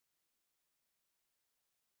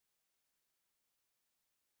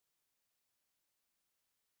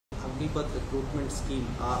Agnipath recruitment scheme.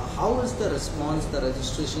 How is the response? The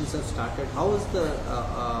registrations have started. How is the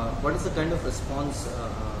what is the kind of response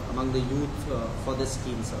among the youth for this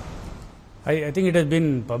scheme, sir? I think it has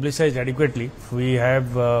been publicized adequately. We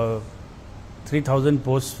have 3,000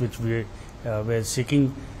 posts which we were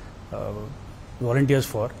seeking volunteers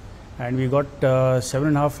for, and we got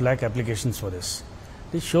 7.5 lakh applications for this.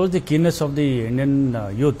 This shows the keenness of the Indian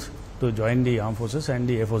youth to join the armed forces and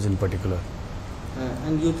the Air Force in particular.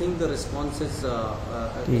 And you think the response is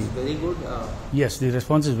very good? Yes, the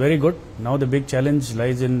response is very good. Now the big challenge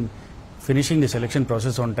lies in finishing the selection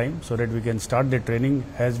process on time so that we can start the training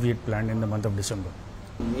as we had planned in the month of December.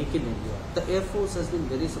 Make in India. The Air Force has been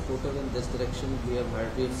very supportive in this direction. We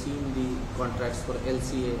have seen the contracts for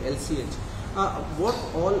LCA, LCH. What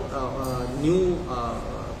all new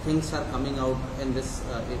things are coming out in this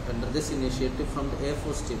under this initiative from the Air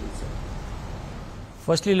Force table, sir?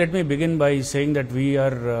 Firstly, let me begin by saying that we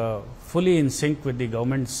are fully in sync with the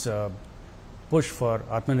government's push for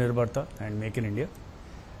Atmanirbharta and Make in India.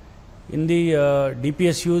 In the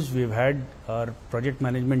DPSUs, we've had our project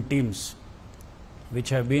management teams which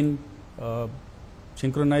have been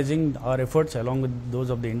synchronizing our efforts along with those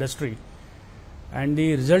of the industry, and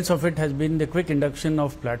the results of it has been the quick induction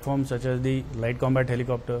of platforms such as the light combat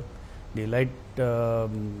helicopter, the light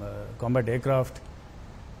combat aircraft,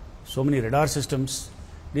 so many radar systems.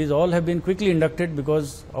 These all have been quickly inducted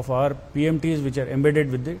because of our PMTs which are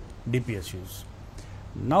embedded with the DPSUs.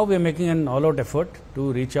 Now we are making an all-out effort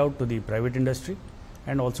to reach out to the private industry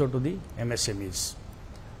and also to the MSMEs.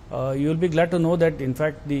 You will be glad to know that in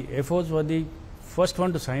fact the Air Force was the first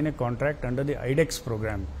one to sign a contract under the IDEX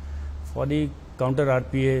program for the counter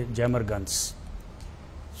RPA jammer guns.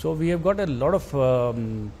 So we have got a lot of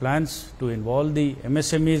plans to involve the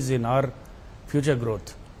MSMEs in our future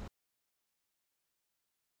growth.